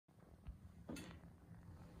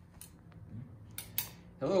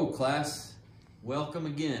Hello class, welcome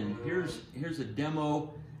again. Here's a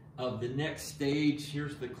demo of the next stage.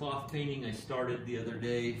 Here's the cloth painting I started the other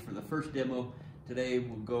day for the first demo. Today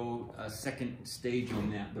we'll go a second stage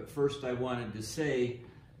on that, but first I wanted to say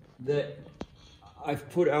that I've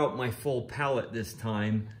put out my full palette this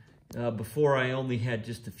time. Before I only had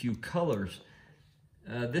just a few colors.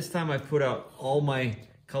 This time I've put out all my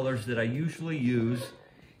colors that I usually use,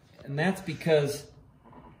 and that's because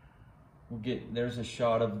there's a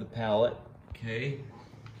shot of the palette, okay?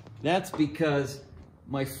 That's because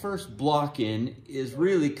my first block in is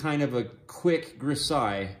really kind of a quick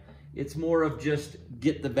grisaille. It's more of just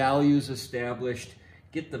get the values established,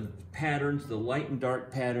 get the patterns, the light and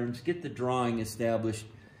dark patterns, get the drawing established.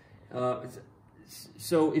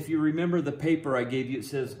 So if you remember the paper I gave you, it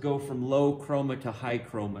says go from low chroma to high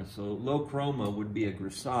chroma. So low chroma would be a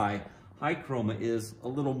grisaille. High chroma is a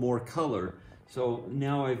little more color. So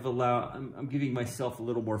now I'm giving myself a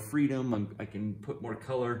little more freedom. I can put more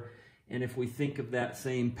color. And if we think of that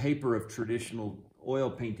same paper of traditional oil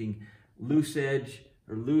painting, loose edge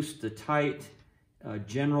or loose to tight,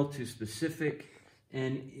 general to specific.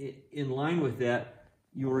 And in line with that,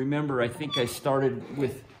 you'll remember, I think I started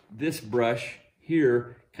with this brush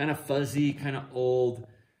here, kind of fuzzy, kind of old.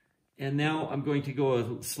 And now I'm going to go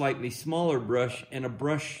a slightly smaller brush, and a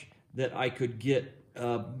brush that I could get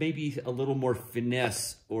maybe a little more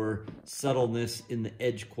finesse or subtleness in the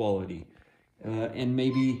edge quality. And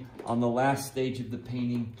maybe on the last stage of the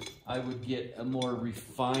painting, I would get a more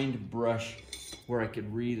refined brush where I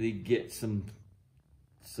could really get some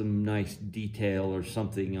nice detail or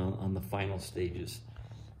something on the final stages.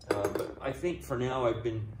 But I think for now I've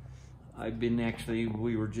been actually,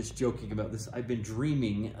 we were just joking about this, I've been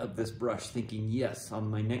dreaming of this brush, thinking, yes, on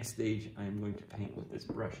my next stage, I am going to paint with this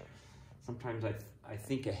brush. Sometimes I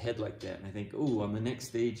think ahead like that, and I think, oh, on the next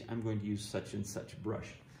stage, I'm going to use such and such brush.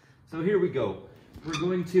 So here we go. We're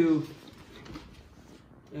going to,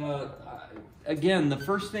 again, the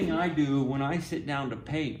first thing I do when I sit down to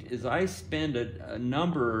paint is I spend a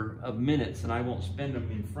number of minutes, and I won't spend them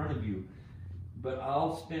in front of you, but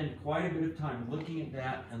I'll spend quite a bit of time looking at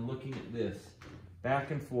that and looking at this,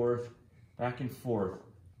 back and forth,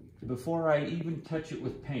 before I even touch it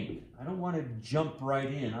with paint. I don't want to jump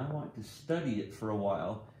right in. I want to study it for a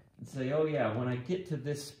while and say, oh yeah, when I get to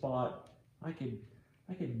this spot, I could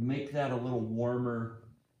make that a little warmer.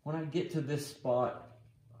 When I get to this spot,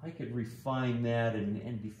 I could refine that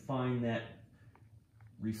and define that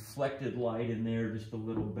reflected light in there just a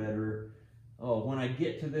little better. Oh, when I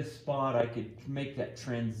get to this spot, I could make that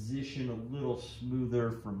transition a little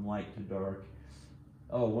smoother from light to dark.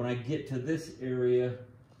 Oh, when I get to this area,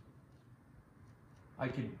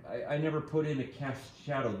 I never put in a cast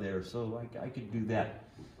shadow there, so I could do that.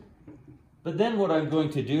 But then what I'm going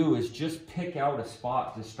to do is just pick out a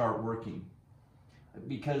spot to start working.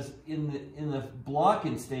 Because in the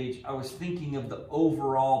blocking stage, I was thinking of the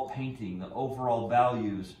overall painting, the overall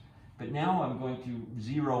values. But now I'm going to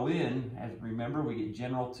zero in, as remember we get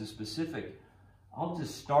general to specific. I'll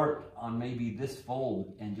just start on maybe this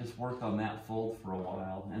fold and just work on that fold for a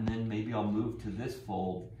while, and then maybe I'll move to this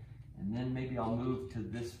fold, and then maybe I'll move to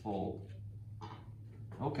this fold.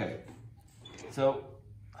 Okay, so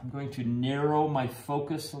I'm going to narrow my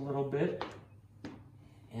focus a little bit,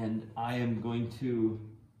 and I am going to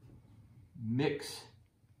mix,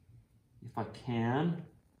 if I can,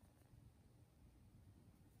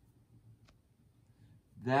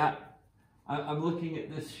 that. I'm looking at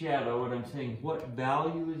this shadow and I'm saying, what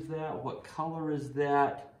value is that? What color is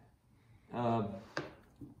that? And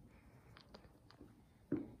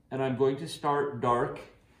I'm going to start dark.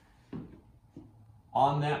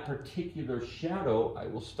 On that particular shadow, I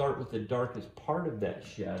will start with the darkest part of that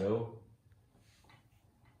shadow.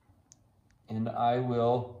 And I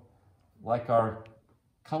will, like our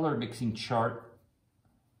color mixing chart,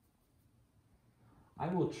 I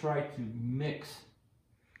will try to mix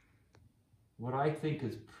what I think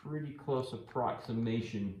is pretty close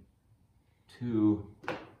approximation to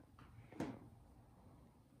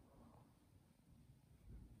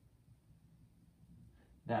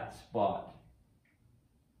that spot.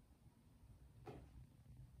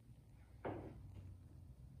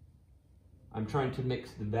 I'm trying to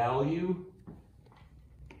mix the value.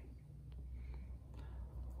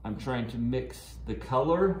 I'm trying to mix the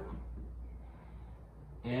color,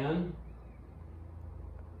 and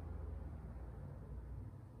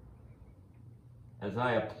as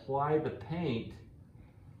I apply the paint,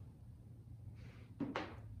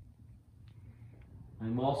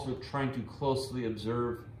 I'm also trying to closely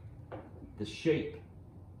observe the shape.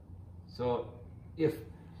 So if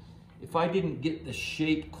if I didn't get the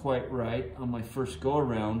shape quite right on my first go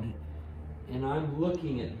around, and I'm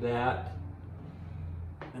looking at that,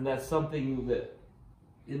 and that's something that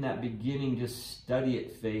in that beginning just study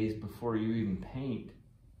it phase before you even paint.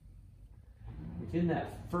 Within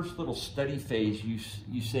that first little study phase,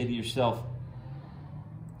 you say to yourself,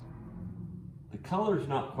 the color's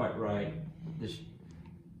not quite right, the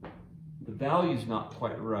value's not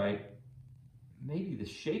quite right, maybe the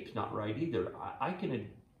shape's not right either. I can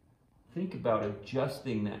think about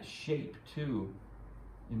adjusting that shape too,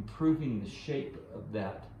 improving the shape of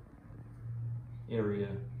that area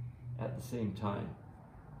at the same time.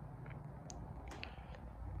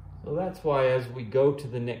 So that's why as we go to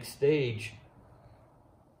the next stage,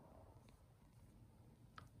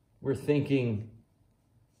 we're thinking,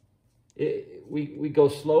 we go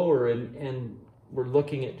slower and we're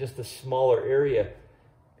looking at just a smaller area,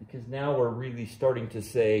 because now we're really starting to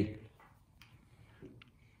say,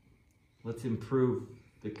 let's improve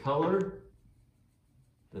the color,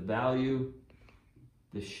 the value,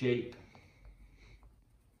 the shape.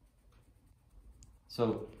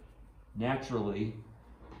 So naturally,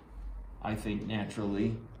 I think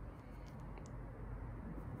naturally,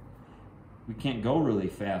 we can't go really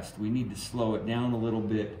fast. We need to slow it down a little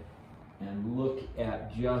bit and look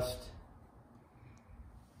at just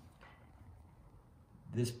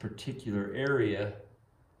this particular area.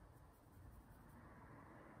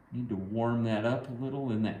 Need to warm that up a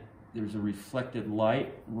little, and that there's a reflected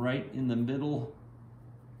light right in the middle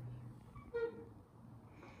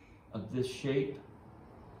of this shape.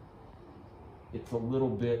 It's a little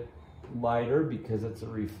bit lighter because it's a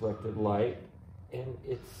reflected light, and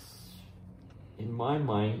it's, in my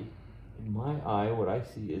mind, in my eye, what I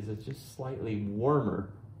see is it's just slightly warmer.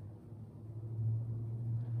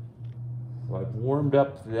 So I've warmed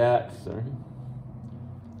up that, sorry.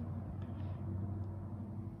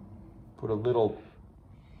 Put a little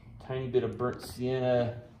tiny bit of burnt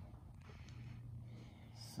sienna,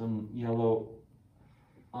 some yellow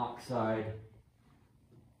oxide.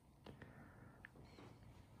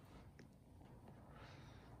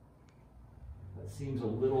 That seems a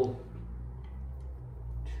little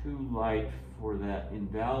too light for that in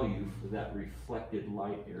value for that reflected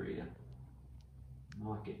light area.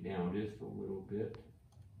 Knock it down just a little bit.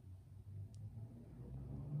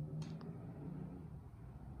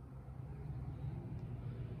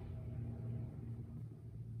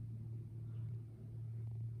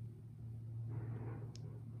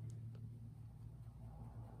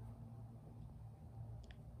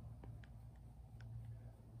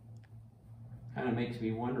 Kind of makes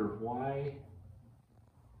me wonder why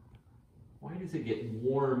does it get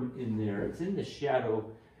warm in there? It's in the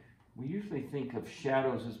shadow. We usually think of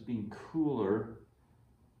shadows as being cooler.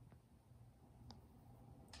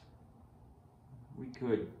 We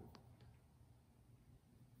could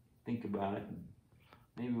think about it.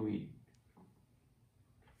 Maybe we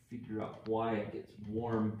figure out why it gets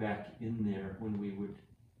warm back in there when we would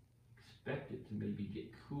expect it to maybe get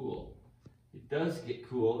cool. It does get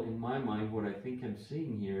cool in my mind. What I think I'm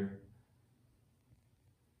seeing here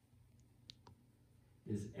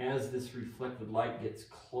is as this reflected light gets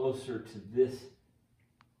closer to this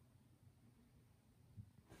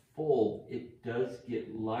fold, it does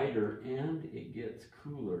get lighter and it gets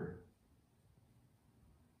cooler.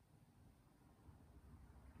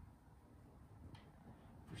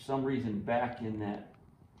 For some reason, back in that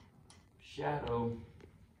shadow,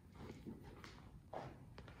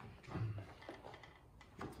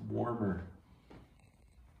 it's warmer.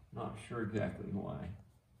 Not sure exactly why.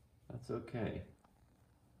 That's okay.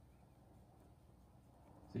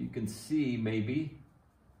 So you can see maybe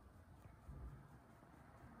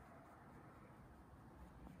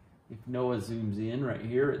if Noah zooms in right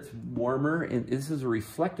here, it's warmer, and this is a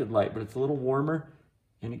reflected light, but it's a little warmer,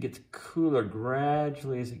 and it gets cooler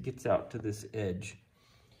gradually as it gets out to this edge.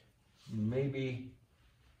 Maybe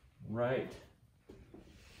right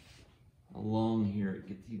along here it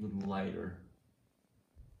gets even lighter.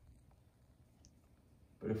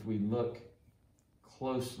 But if we look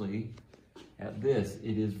closely at this,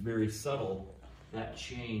 it is very subtle, that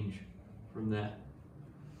change from that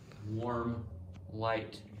warm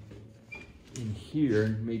light in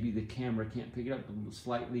here. Maybe the camera can't pick it up, but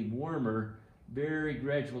slightly warmer, very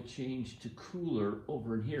gradual change to cooler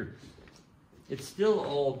over in here. It's still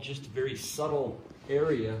all just a very subtle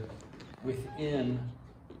area within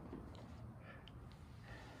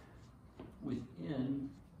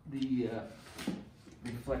the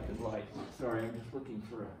reflected light. Sorry, I'm just looking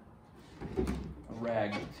for a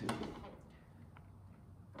rag too.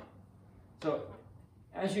 So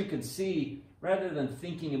as you can see, rather than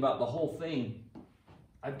thinking about the whole thing,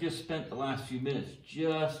 I've just spent the last few minutes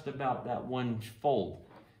just about that one fold,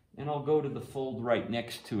 and I'll go to the fold right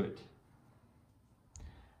next to it.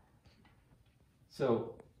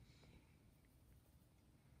 So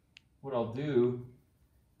what I'll do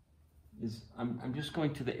is I'm just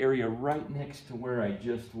going to the area right next to where I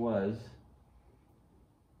just was.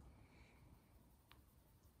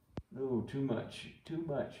 Oh, too much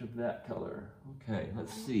of that color. Okay,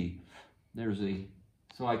 let's see.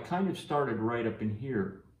 So I kind of started right up in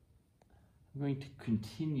here. I'm going to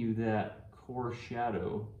continue that core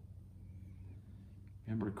shadow.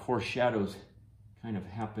 Remember, core shadows kind of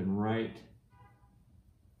happen right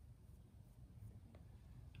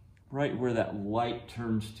where that light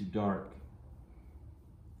turns to dark.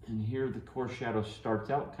 And here the core shadow starts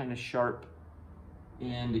out kind of sharp,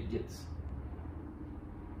 and it gets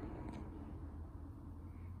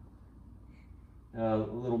a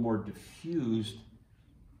little more diffused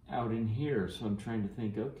out in here. So I'm trying to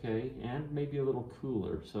think, okay, and maybe a little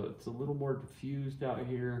cooler. So it's a little more diffused out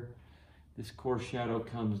here. This core shadow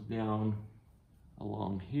comes down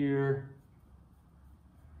along here.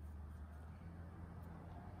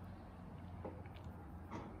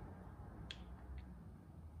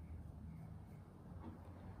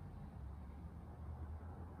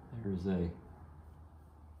 There's a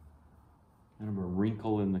kind of a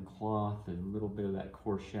wrinkle in the cloth, and a little bit of that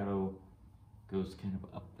core shadow goes kind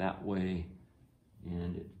of up that way,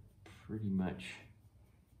 and it pretty much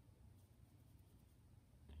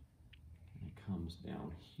comes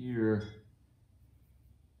down here.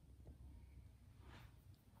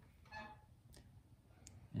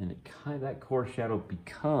 And it that core shadow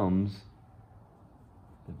becomes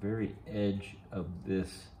the very edge of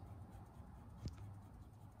this.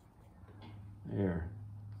 There,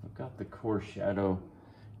 I've got the core shadow.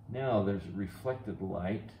 Now there's reflected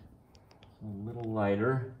light, a little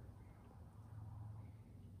lighter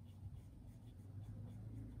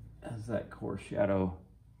as that core shadow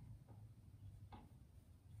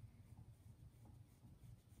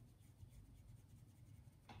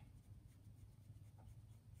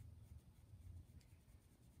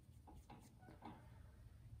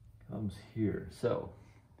comes here. So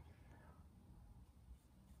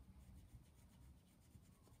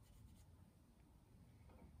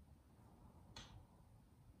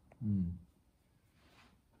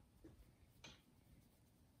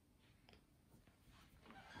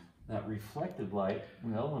that reflected light,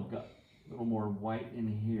 well, I've got a little more white in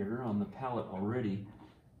here on the palette already.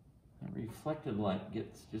 That reflected light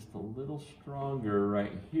gets just a little stronger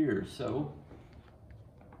right here. So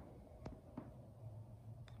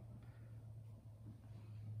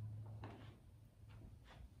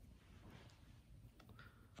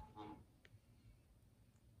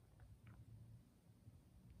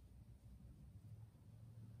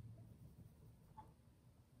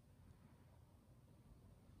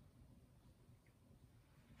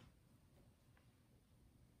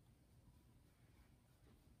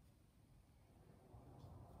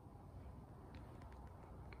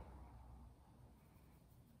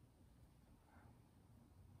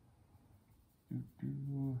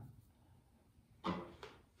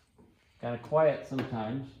kind of quiet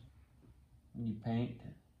sometimes when you paint.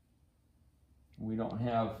 We don't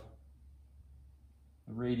have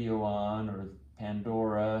the radio on or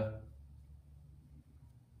Pandora.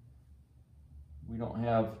 We don't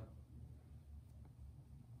have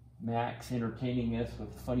Max entertaining us with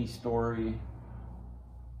a funny story,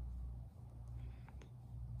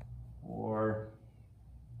 or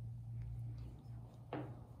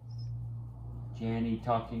Janny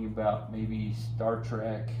talking about maybe Star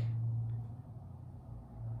Trek.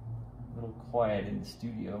 A little quiet in the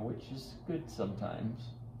studio, which is good sometimes.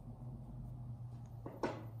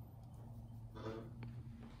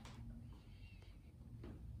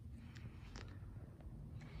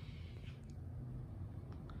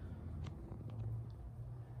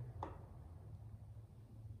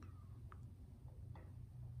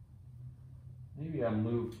 Maybe I'll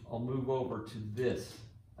move over to this.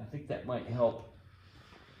 I think that might help.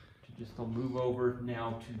 I'll move over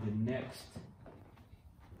now to the next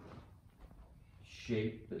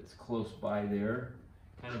shape that's close by there.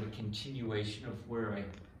 Kind of a continuation of where I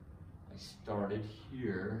started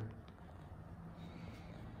here.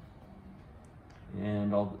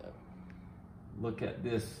 And I'll look at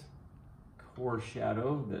this core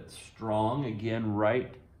shadow that's strong, again,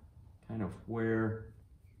 right kind of where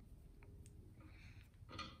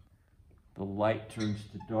the light turns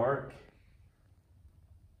to dark.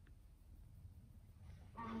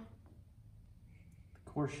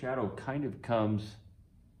 The core shadow kind of comes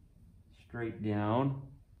straight down,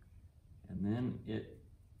 and then it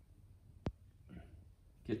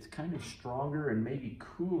gets kind of stronger and maybe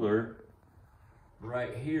cooler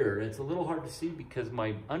right here. It's a little hard to see because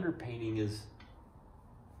my underpainting is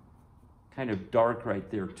kind of dark right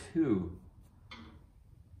there too.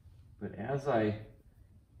 But as I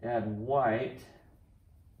add white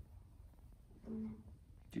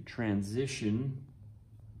to transition,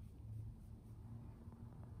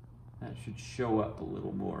 that should show up a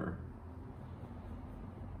little more.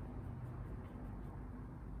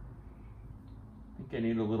 I think I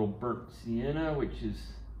need a little burnt sienna, which is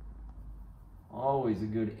always a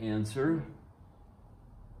good answer.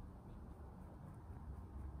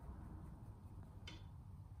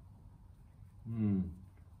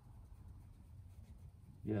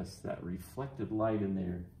 Yes, that reflected light in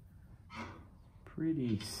there.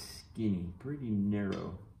 Pretty skinny, pretty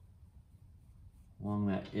narrow along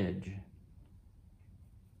that edge.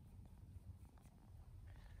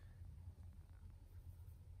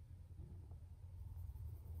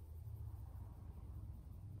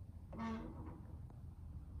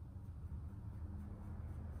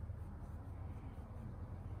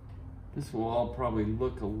 This will all probably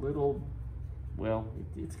look a little, well,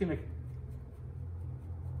 it's gonna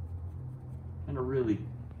kind of really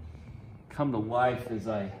come to life as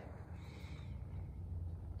I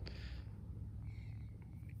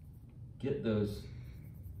get those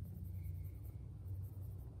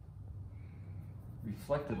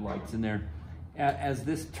reflected lights in there. As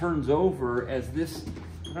this turns over, as this,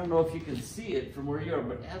 I don't know if you can see it from where you are,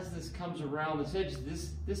 but as this comes around this edge,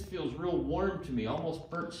 this feels real warm to me, almost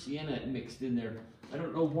burnt sienna mixed in there. I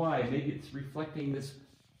don't know why. Maybe it's reflecting this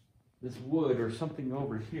wood or something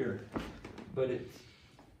over here, but it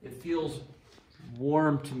feels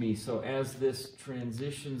warm to me. So as this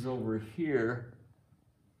transitions over here,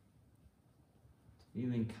 it's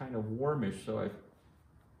feeling kind of warmish. So I've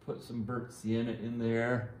put some burnt sienna in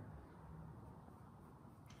there.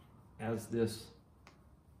 As this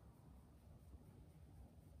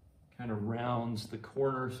kind of rounds the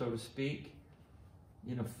corner, so to speak,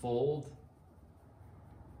 in a fold.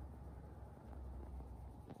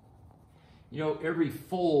 You know, every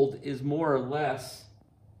fold is more or less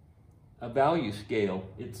a value scale.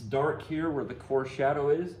 It's dark here where the core shadow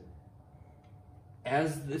is.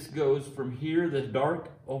 As this goes from here, the dark,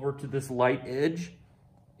 over to this light edge,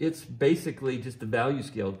 it's basically just a value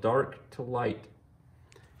scale, dark to light.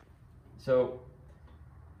 So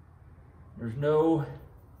there's no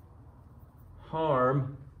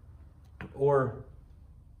harm or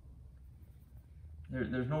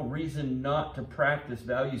there's no reason not to practice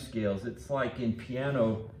value scales. It's like in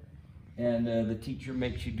piano and the teacher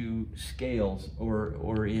makes you do scales,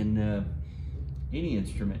 or in any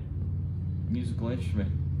instrument, musical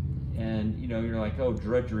instrument. And you know, you're like, oh,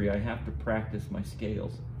 drudgery, I have to practice my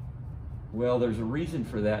scales. Well, there's a reason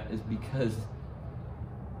for that, is because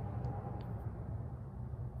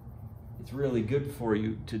it's really good for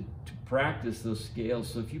you to practice those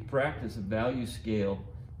scales. So if you practice a value scale,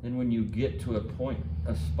 then when you get to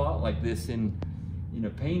a spot like this in a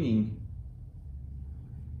painting,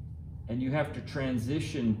 and you have to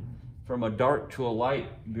transition from a dark to a light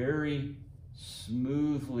very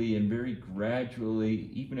smoothly and very gradually,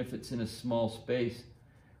 even if it's in a small space,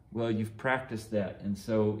 well, you've practiced that, and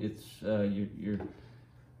so it's you're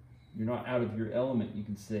not out of your element. You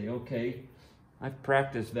can say, okay, I've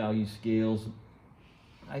practiced value scales.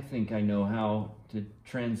 I think I know how to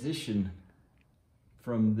transition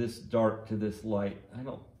from this dark to this light.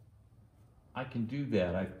 I can do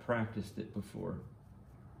that. I've practiced it before.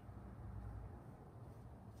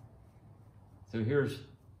 So here's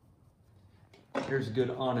a good,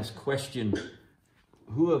 honest question.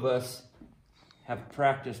 Who of us have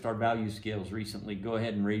practiced our value scales recently? Go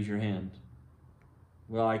ahead and raise your hand.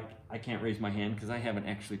 Well, I can't raise my hand because I haven't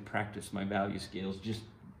actually practiced my value scales, just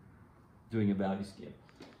doing a value scale.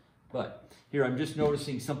 But here, I'm just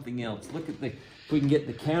noticing something else. Look at if we can get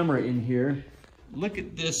the camera in here. Look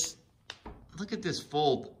at this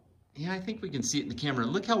fold. Yeah, I think we can see it in the camera.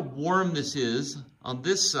 Look how warm this is on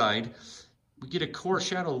this side. We get a core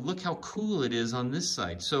shadow. Look how cool it is on this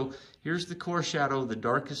side. So here's the core shadow, the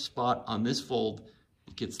darkest spot on this fold.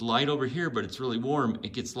 It gets light over here, but it's really warm.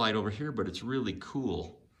 It gets light over here, but it's really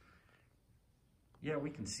cool. Yeah,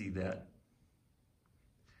 we can see that.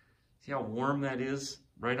 See how warm that is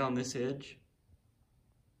right on this edge?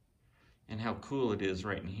 And how cool it is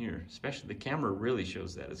right in here. Especially the camera really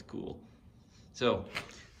shows that as cool. So,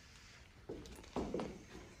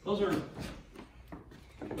 those are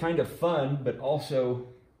kind of fun, but also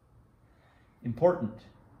important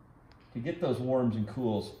to get those warms and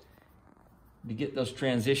cools, to get those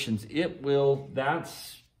transitions.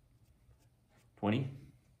 That's 20.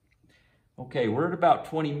 Okay, we're at about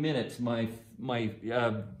 20 minutes. My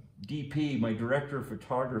DP, my director of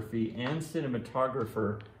photography and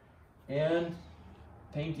cinematographer and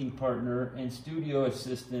painting partner and studio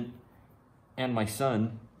assistant and my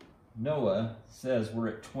son, Noah, says we're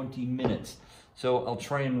at 20 minutes. So I'll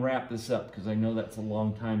try and wrap this up because I know that's a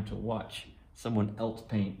long time to watch someone else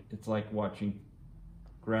paint. It's like watching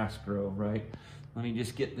grass grow, right? Let me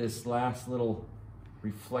just get this last little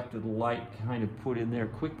reflected light kind of put in there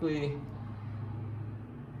quickly.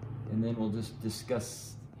 And then we'll just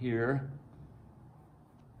discuss here.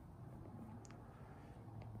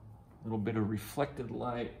 A little bit of reflected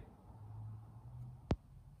light.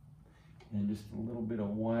 And just a little bit of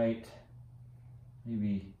white.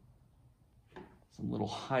 Maybe some little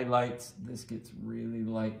highlights. This gets really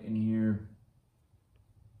light in here.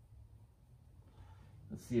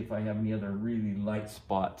 Let's see if I have any other really light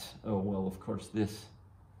spots. Oh, well, of course, this.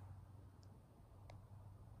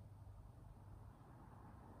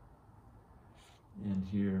 And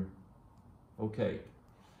here. Okay.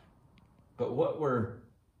 But what we're...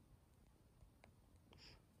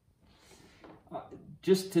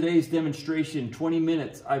 just today's demonstration, 20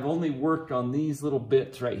 minutes, I've only worked on these little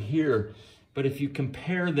bits right here. But if you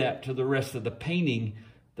compare that to the rest of the painting,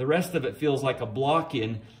 the rest of it feels like a block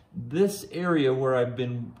in. This area where I've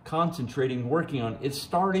been concentrating, working on, it's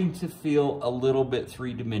starting to feel a little bit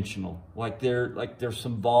three-dimensional, like there's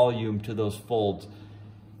some volume to those folds.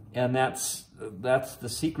 And that's the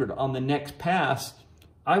secret. On the next pass,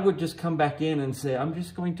 I would just come back in and say, I'm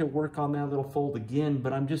just going to work on that little fold again,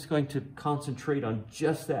 but I'm just going to concentrate on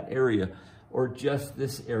just that area, or just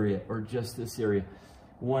this area, or just this area,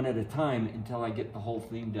 one at a time until I get the whole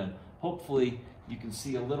thing done. Hopefully, you can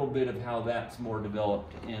see a little bit of how that's more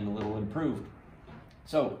developed and a little improved.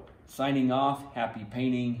 So, signing off, happy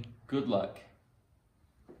painting, good luck.